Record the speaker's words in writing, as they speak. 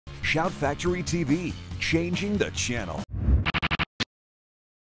Shout Factory TV, changing the channel.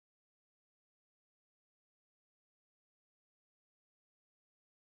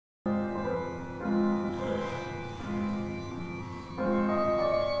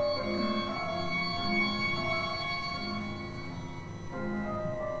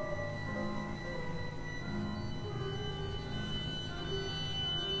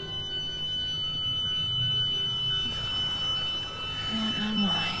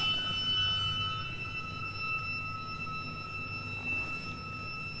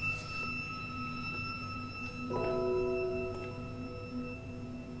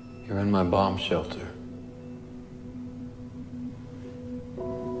 You're in my bomb shelter.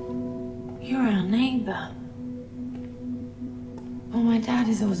 You're our neighbor. Who my dad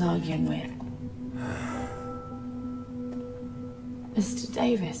is always arguing with. Mr.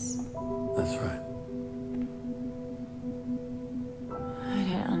 Davis. That's right. I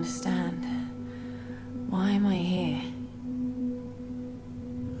don't understand. Why am I here?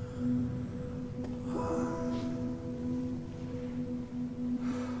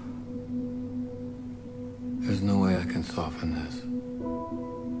 There's no way I can soften this.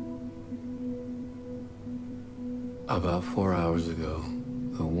 About 4 hours ago,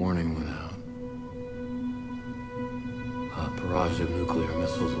 the warning went out. A barrage of nuclear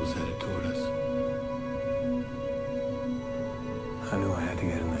missiles was headed toward us. I knew I had to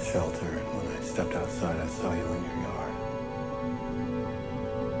get in the shelter, and when I stepped outside, I saw you in your yard.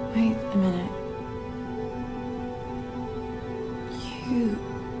 Wait a minute.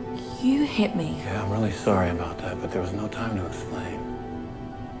 You hit me. Yeah, I'm really sorry about that, but there was no time to explain.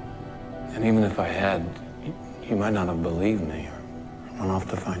 And even if I had, you might not have believed me or run off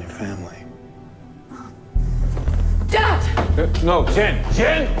to find your family. Dad! No, Jen!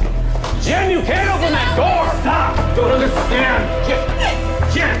 Jen! Jen, you can't open that door! Stop! Don't understand!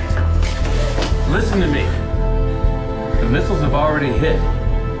 Jen! Listen to me. The missiles have already hit.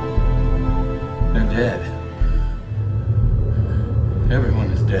 They're dead. Everyone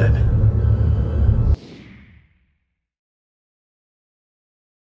is dead.